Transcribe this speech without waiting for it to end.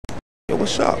Yo,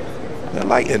 what's up? Man,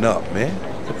 lighten up, man.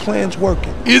 The plan's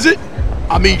working. Is it?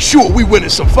 I mean, sure, we winning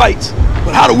some fights,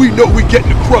 but how do we know we getting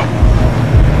the crumb?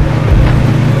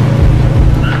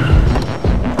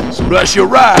 So that's your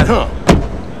ride, huh?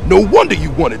 No wonder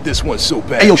you wanted this one so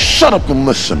bad. Hey, yo, shut up and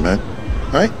listen, man.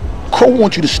 All right? Crow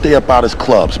wants you to stay up out his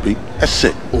clubs, B. That's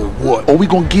it. Or what? Or we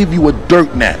gonna give you a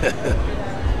dirt nap.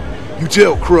 You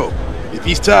tell Crow, if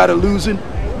he's tired of losing,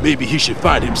 maybe he should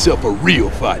find himself a real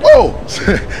fighter. Oh,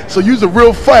 so you's a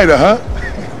real fighter, huh?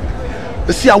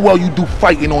 Let's see how well you do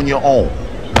fighting on your own.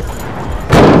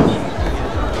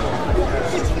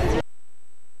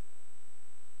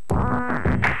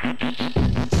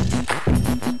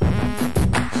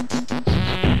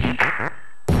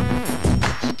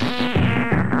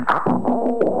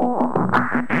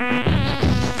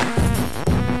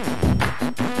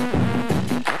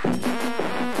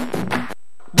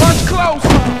 Close.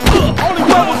 Only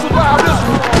one will survive this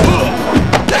one.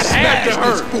 That had to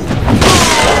hurt.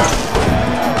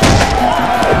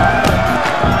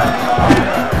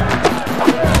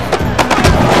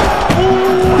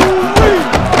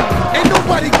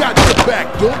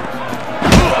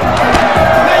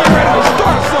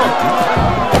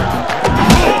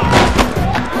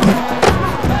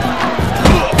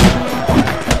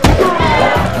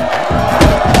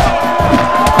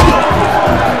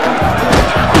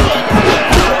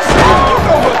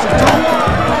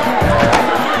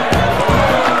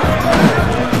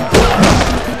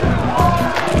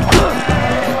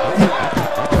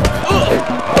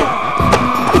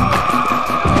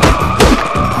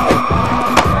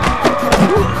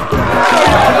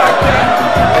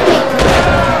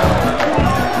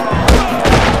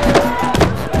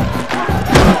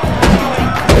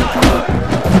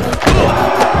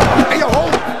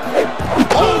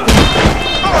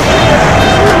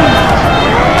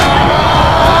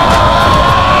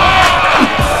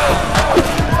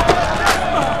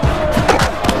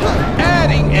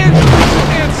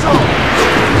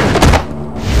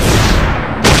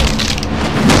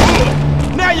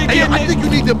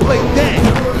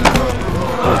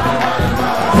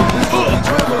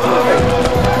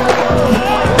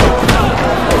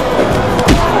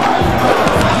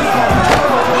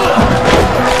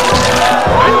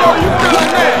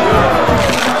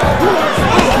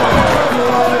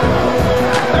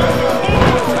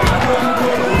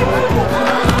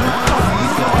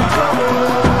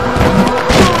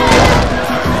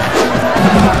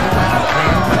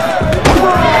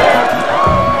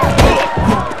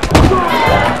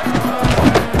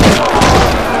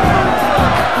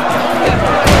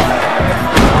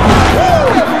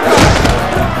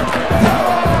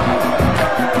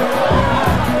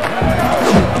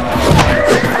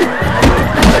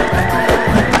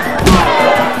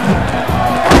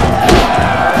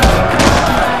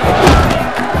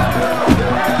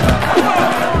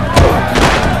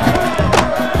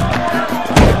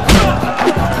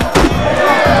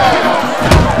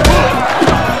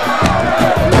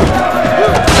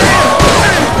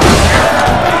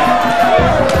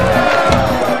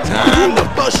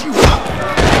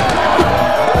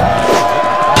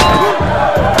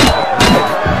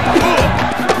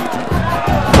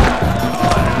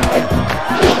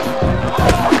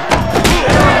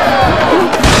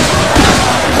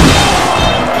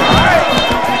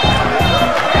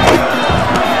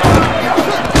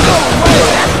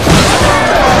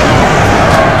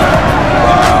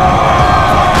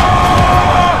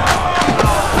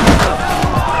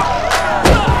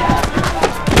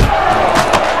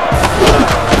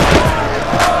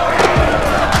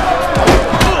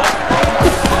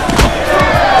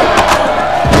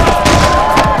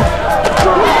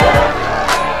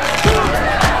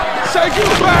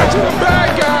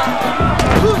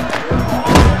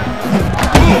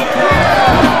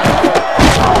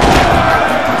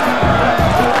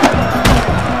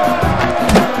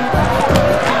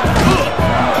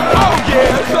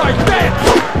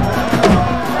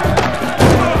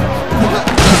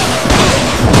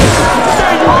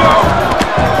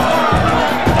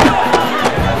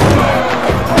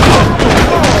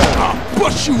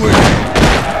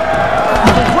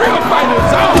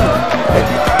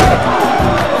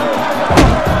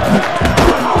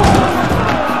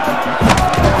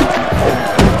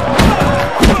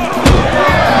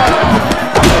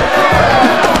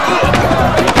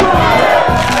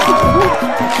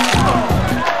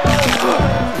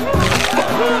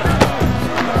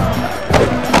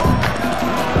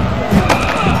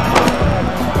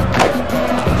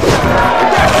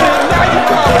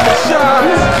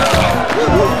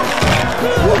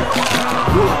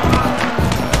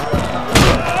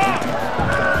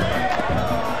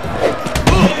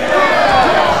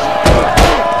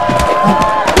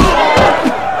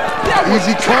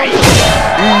 Easy come,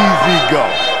 easy go.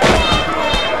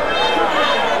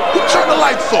 Who turned the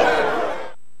lights off?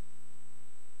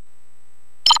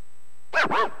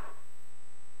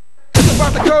 It's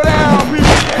about to go down,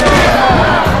 people.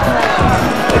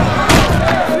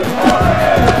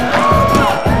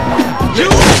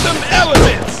 Use some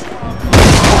elements.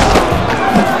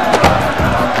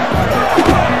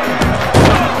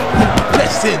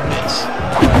 Let's end this.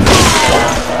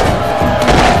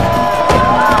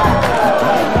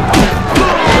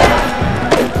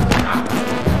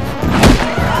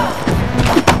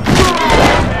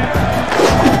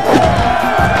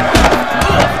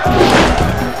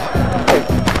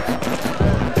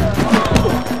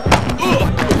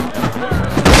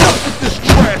 This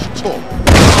trash talk.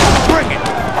 Bring it.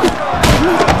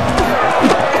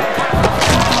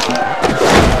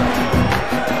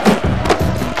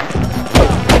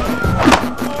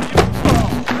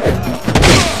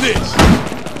 This.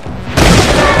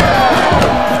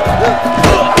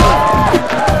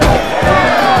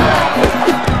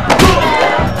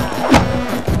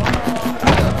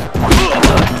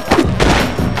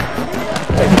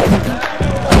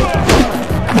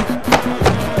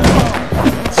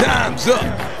 Time's up.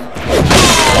 Let's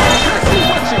see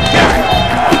what you got.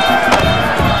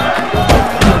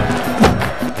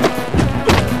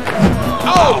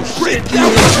 Oh shit, that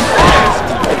was fast.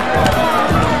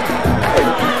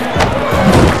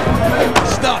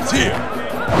 Stops here.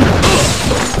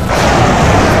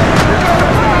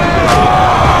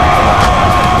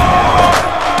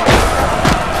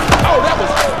 Oh, that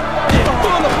was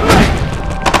full of flash.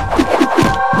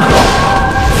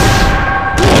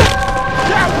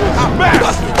 I'm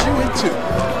busting you in two.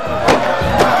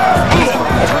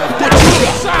 That was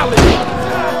solid.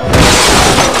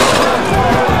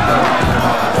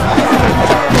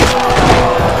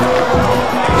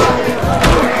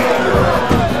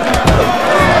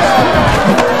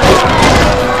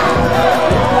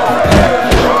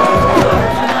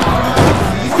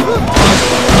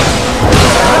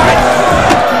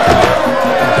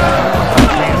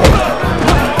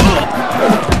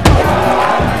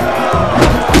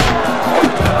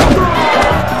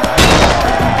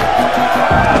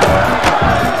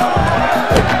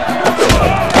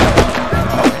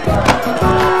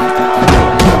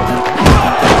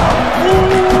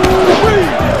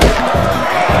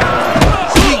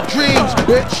 Sweet dreams,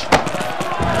 bitch.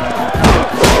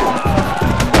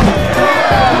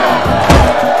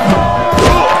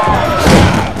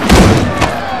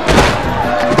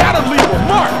 Gotta leave a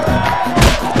mark.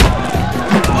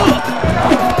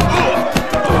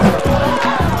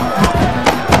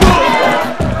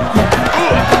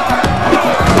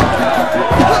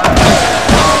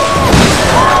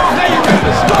 Now you ready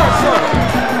to start something.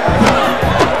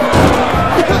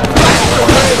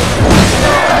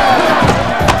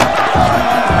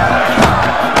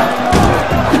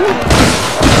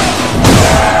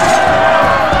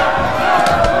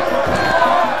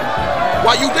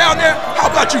 While you down there, how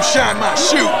about you shine my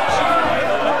shoes?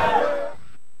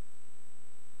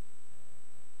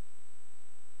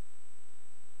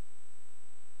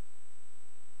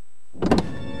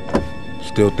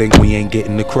 Still think we ain't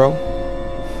getting the crow?